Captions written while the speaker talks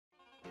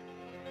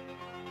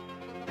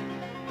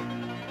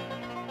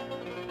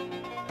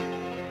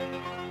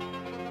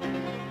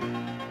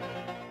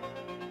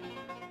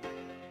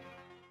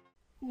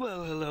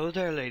Well, hello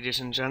there, ladies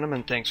and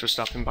gentlemen. Thanks for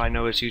stopping by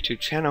Noah's YouTube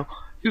channel.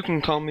 You can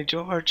call me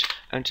George,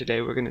 and today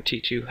we're going to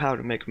teach you how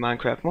to make a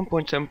Minecraft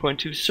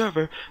 1.7.2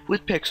 server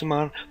with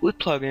Pixelmon, with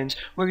plugins.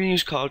 We're going to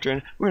use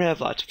Cauldron. We're going to have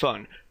lots of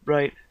fun,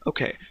 right?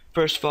 Okay,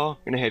 first of all,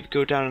 I'm going to have you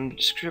go down in the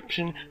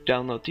description,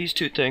 download these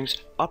two things.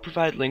 I'll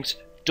provide links.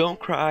 Don't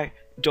cry.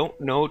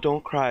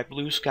 Don't cry.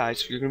 Blue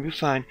skies. You're going to be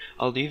fine.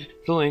 I'll leave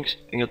the links,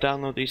 and you'll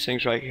download these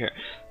things right here.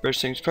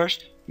 First things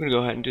first, I'm going to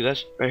go ahead and do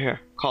this right here.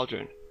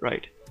 Cauldron,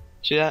 right?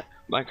 See that?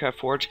 Minecraft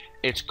Forge,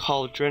 it's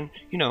Cauldron,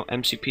 you know,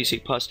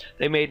 MCPC Plus.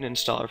 They made an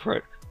installer for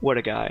it. What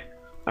a guy.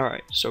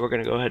 Alright, so we're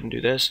going to go ahead and do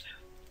this.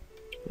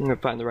 I'm going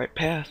to find the right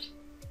path.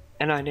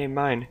 And I name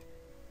mine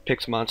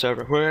Pixelmon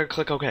server. We're going to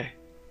click OK.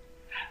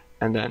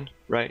 And then,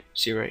 right,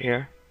 see right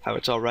here, how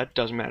it's all red?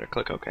 Doesn't matter.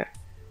 Click OK.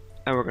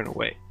 And we're going to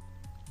wait.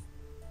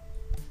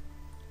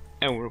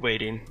 And we're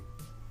waiting.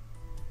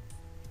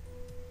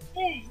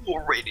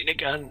 We're waiting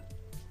again.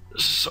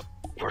 So,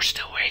 we're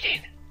still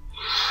waiting.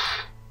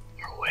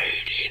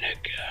 Waiting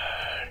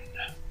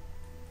again.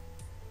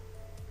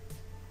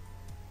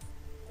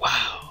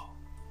 Wow.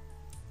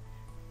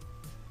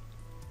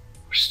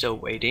 We're still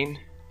waiting.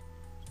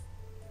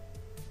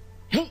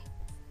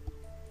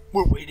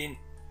 We're waiting.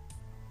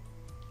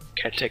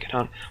 Can't take it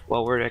on.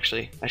 Well, we're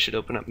actually, I should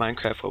open up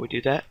Minecraft while we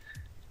do that.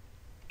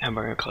 And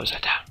we're gonna close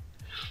that down.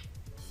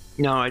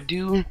 Now, I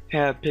do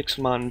have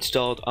Pixelmon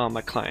installed on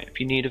my client.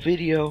 If you need a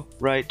video,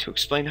 right, to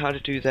explain how to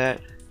do that,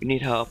 if you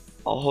need help,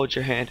 I'll hold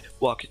your hand,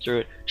 walk you through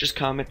it. Just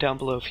comment down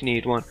below if you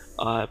need one.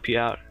 I'll help you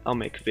out. I'll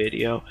make a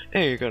video,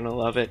 and you're gonna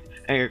love it,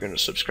 and you're gonna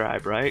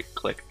subscribe, right?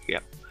 Click.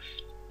 Yep.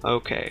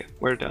 Okay,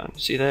 we're done.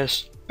 See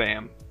this?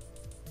 Bam.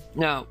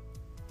 Now,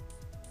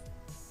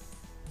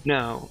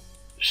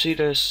 see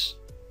this?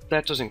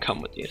 That doesn't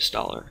come with the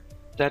installer.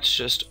 That's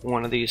just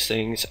one of these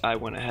things I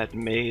went ahead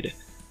and made,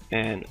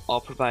 and I'll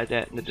provide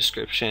that in the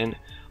description.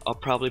 I'll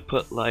probably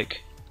put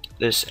like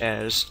this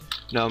as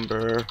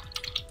number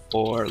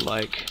or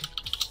like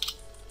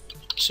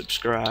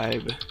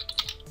subscribe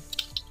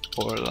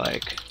or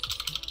like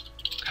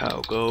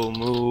cow go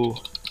moo,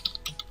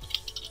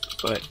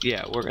 but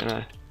yeah,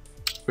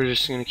 we're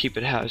just gonna keep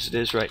it as it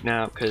is right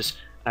now because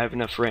I have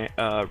enough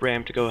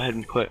RAM to go ahead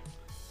and put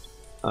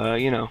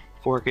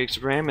 4 gigs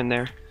of RAM in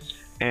there,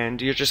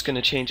 and you're just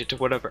gonna change it to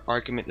whatever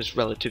argument is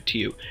relative to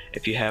you.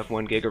 If you have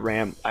 1 gig of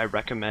RAM, I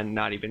recommend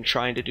not even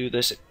trying to do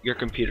this. Your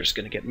computer's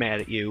gonna get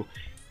mad at you.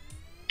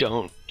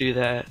 Don't do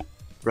that.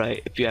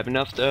 Right, if you have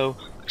enough though,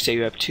 say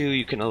you have 2,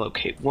 you can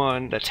allocate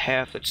 1, that's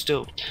half, that's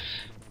still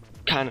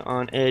kind of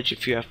on edge.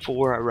 If you have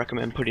 4, I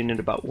recommend putting in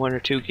about 1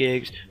 or 2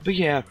 gigs, but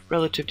yeah,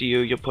 relative to you,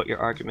 you'll put your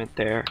argument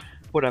there,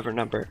 whatever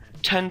number.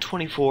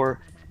 1024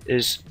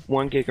 is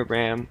 1 gig of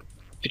RAM.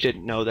 If you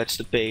didn't know, that's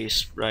the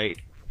base, right?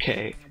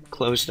 Okay,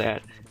 close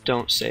that,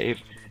 don't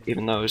save,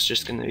 even though it's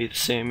just going to be the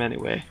same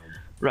anyway.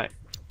 Right,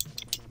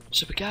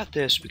 so we got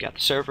this, we got the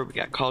server, we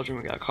got Cauldron,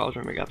 we got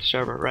the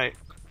server, right?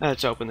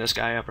 Let's open this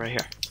guy up right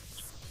here.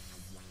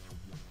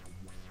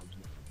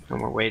 And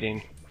we're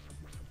waiting.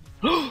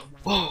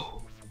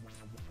 Whoa!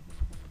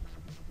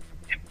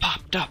 It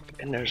popped up,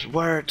 and there's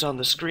words on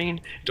the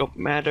screen. Don't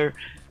matter,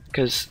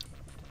 because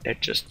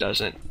it just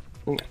doesn't.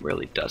 It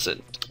really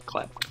doesn't.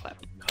 Clap, clap,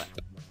 clap.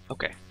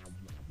 Okay.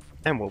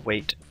 And we'll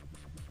wait.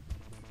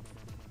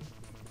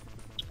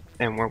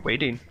 And we're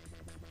waiting.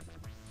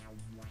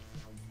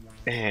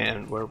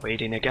 And we're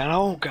waiting again.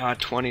 Oh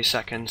god, 20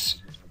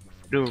 seconds.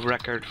 New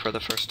record for the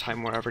first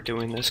time we're ever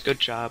doing this.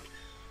 Good job.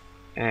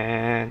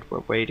 And we're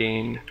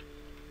waiting.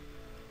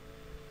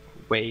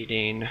 We're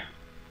waiting.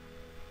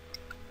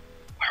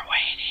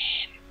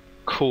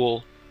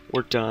 Cool.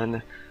 We're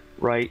done.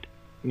 Right.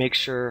 Make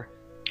sure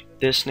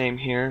this name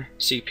here.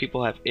 See,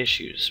 people have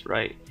issues,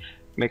 right?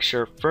 Make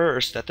sure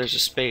first that there's a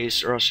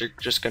space, or else you're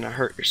just gonna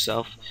hurt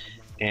yourself.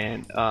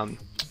 And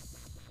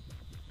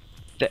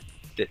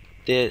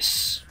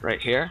this right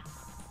here,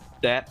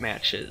 that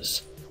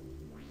matches.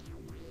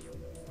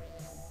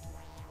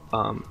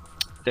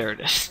 There it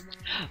is.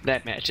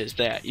 That matches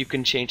that. You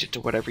can change it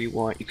to whatever you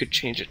want. You could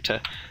change it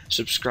to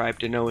subscribe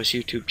to Noah's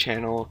YouTube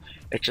channel.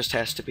 It just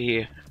has to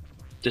be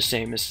the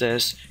same as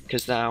this,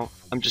 because now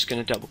I'm just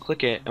going to double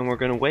click it and we're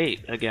going to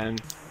wait again.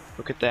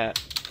 Look at that.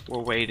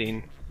 We're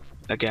waiting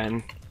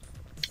again.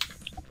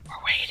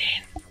 We're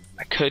waiting.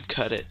 I could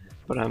cut it,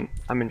 but I'm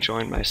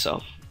enjoying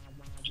myself.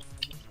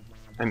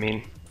 I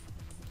mean,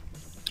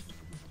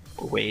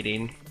 we're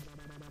waiting.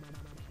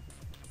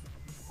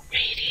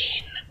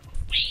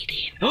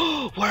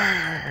 Oh,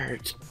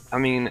 words! I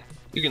mean,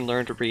 you can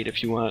learn to read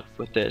if you want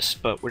with this,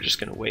 but we're just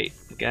gonna wait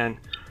again.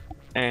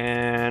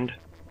 And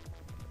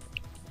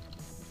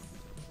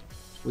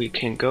we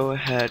can go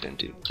ahead and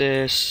do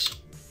this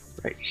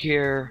right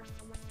here.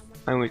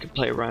 And we can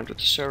play around with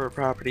the server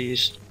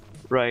properties,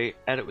 right?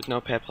 Edit with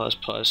Notepad++.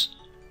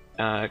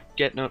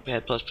 Get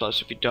Notepad++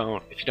 if you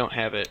don't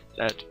have it,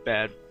 that's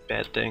a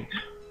bad thing.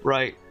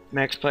 Right,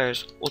 max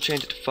players, we'll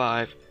change it to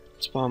 5.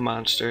 Spawn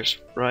monsters,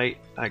 right?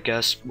 I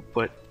guess we'll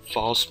put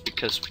false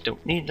because we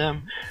don't need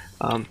them.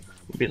 We'll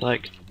be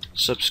like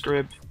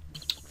subscribe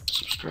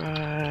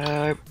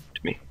to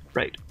me,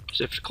 right?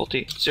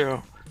 difficulty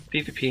 0,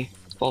 PvP,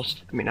 false.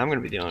 I mean, I'm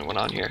gonna be the only one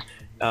on here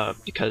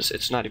because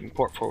it's not even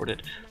port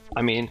forwarded.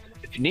 I mean,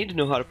 if you need to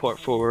know how to port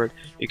forward,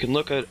 you can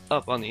look it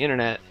up on the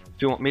internet.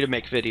 If you want me to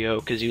make a video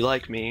because you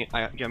like me,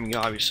 I mean, you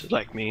obviously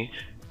like me,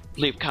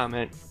 leave a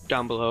comment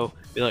down below.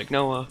 Be like,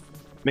 Noah,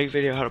 make a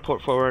video how to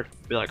port forward.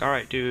 Be like,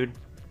 alright, dude,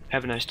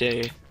 have a nice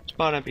day.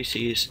 Spawn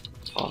NPCs,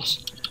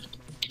 false.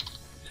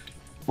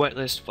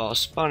 Whitelist, false.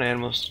 Spawn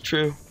animals,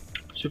 true.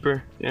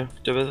 Super, yeah.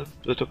 And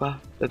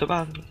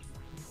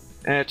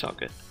it's all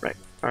good. Right,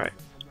 alright.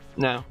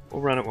 Now,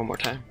 we'll run it one more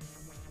time.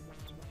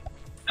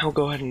 I'll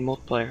go ahead and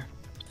multiplayer.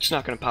 It's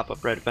not going to pop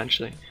up right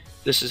eventually.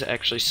 This is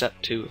actually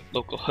set to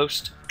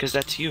localhost, because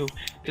that's you.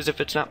 Because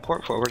if it's not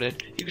port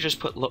forwarded, you can just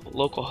put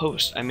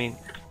localhost. I mean,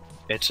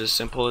 it's as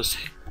simple as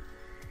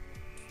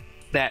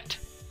that.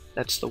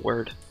 That's the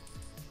word.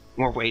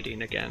 We're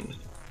waiting again.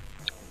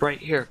 Right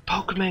here,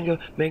 Pokemon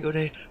Mango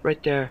Day,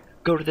 right there.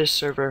 Go to this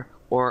server,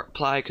 or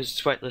apply because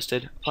it's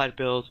whitelisted. Apply to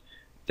build.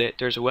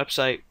 There's a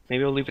website,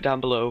 maybe I'll leave it down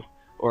below,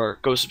 or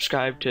go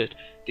subscribe to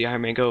the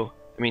Iron Mango.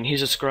 I mean,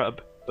 he's a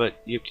scrub, but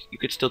you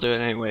could still do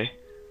it anyway.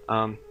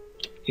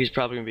 He's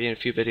probably gonna be in a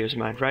few videos of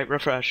mine. Right,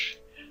 refresh.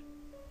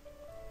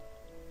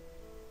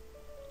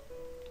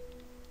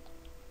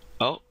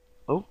 Oh.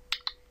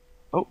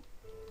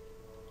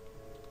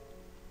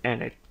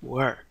 And it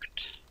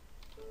worked.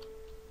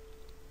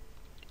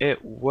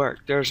 It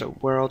worked. There's a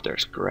world,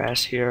 there's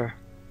grass here.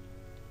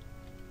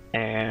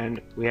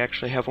 And we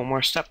actually have one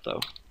more step though.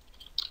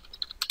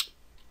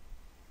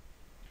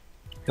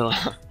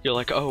 You're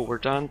like, oh, we're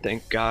done?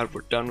 Thank God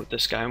we're done with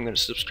this guy. I'm gonna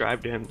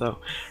subscribe to him though.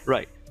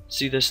 Right.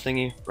 See this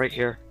thingy right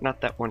here? Not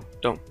that one.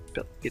 Don't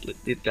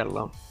leave that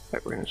alone.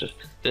 Right, we're gonna just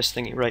this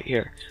thingy right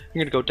here. I'm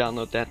gonna go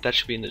download that. That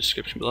should be in the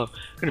description below.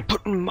 I'm gonna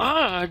put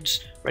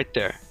mods right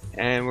there,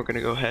 and we're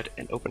gonna go ahead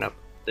and open up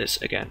this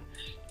again,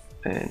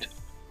 and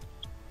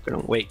we're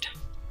gonna wait.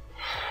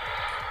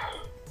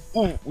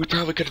 Ooh, we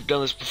probably could have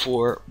done this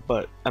before,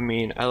 but I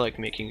mean, I like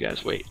making you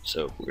guys wait,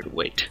 so we're gonna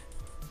wait.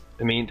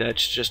 I mean,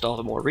 that's just all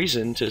the more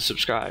reason to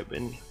subscribe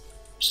and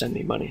send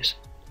me monies.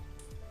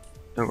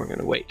 And we're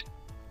gonna wait.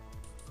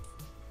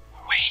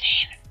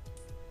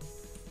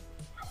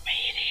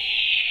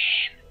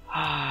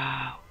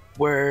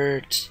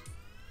 Words.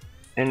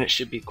 And it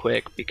should be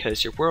quick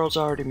because your world's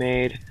already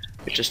made.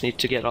 It just needs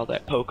to get all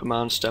that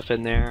Pokemon stuff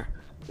in there.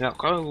 Now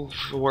go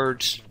for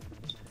words.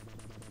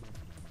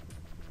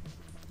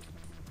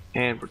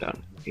 And we're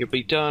done. You'll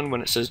be done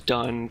when it says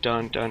done,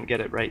 done, done.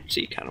 Get it right.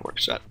 See, kind of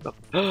works that up.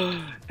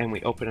 And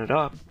we open it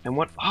up. And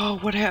what? Oh,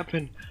 what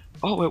happened?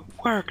 Oh, it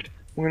worked.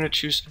 We're gonna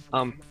choose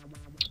Charmander.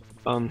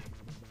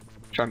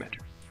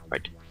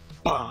 Right.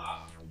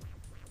 Bah.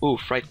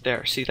 Oof, right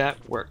there. See,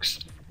 that works.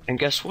 And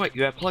guess what?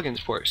 You have plugins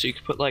for it, so you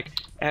could put like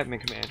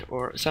admin command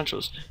or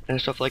essentials and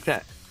stuff like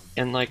that.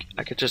 And like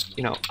I could just,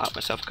 you know, out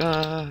myself.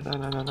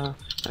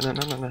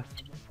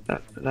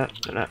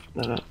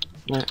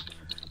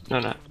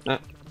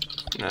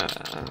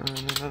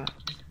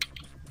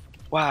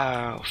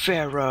 Wow,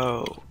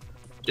 Pharaoh.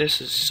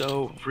 This is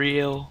so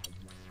real.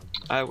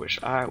 I wish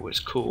I was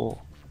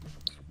cool.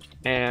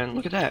 And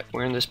look at that,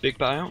 we're in this big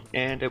biome,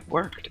 and it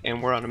worked.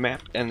 And we're on a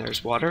map, and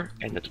there's water,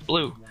 and it's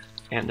blue.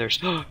 And there's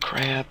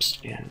crabs,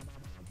 and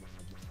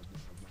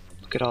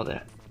look at all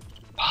that.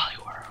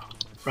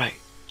 Polyworld. Right.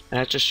 And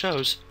that just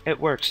shows it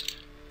works.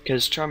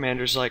 Because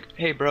Charmander's like,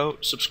 hey bro,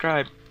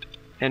 subscribe.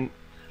 And,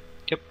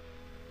 yep.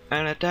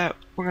 And at that,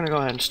 we're gonna go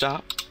ahead and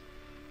stop.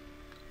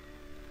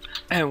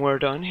 And we're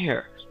done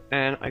here.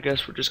 And I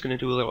guess we're just gonna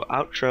do a little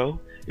outro.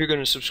 You're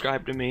gonna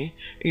subscribe to me.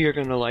 You're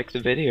gonna like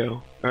the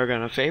video. Or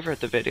gonna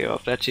favorite the video,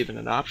 if that's even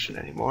an option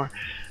anymore.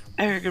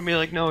 And you're gonna be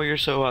like, no, you're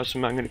so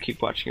awesome, I'm gonna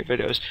keep watching your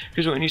videos.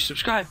 Because when you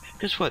subscribe,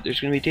 guess what? There's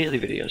gonna be daily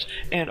videos.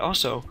 And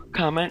also,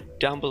 comment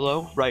down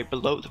below, right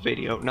below the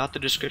video. Not the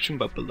description,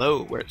 but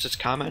below where it says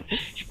comment.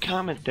 You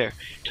comment there.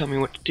 Tell me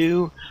what to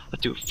do. I'll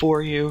do it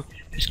for you.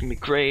 It's gonna be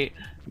great.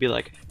 Be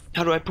like,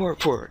 how do I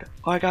port forward?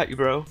 Oh, I got you,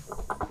 bro.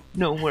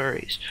 No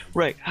worries.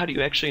 Right, how do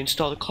you actually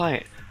install the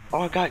client? Oh,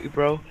 I got you,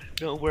 bro.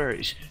 No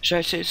worries. Should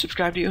I say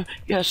subscribe to you?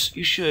 Yes,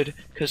 you should,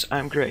 because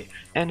I'm great.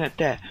 And at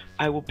that,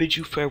 I will bid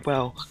you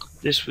farewell.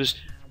 This was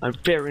a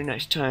very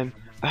nice time.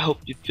 I hope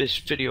this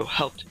video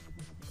helped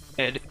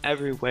in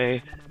every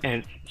way,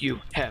 and you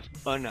have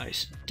a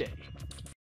nice day.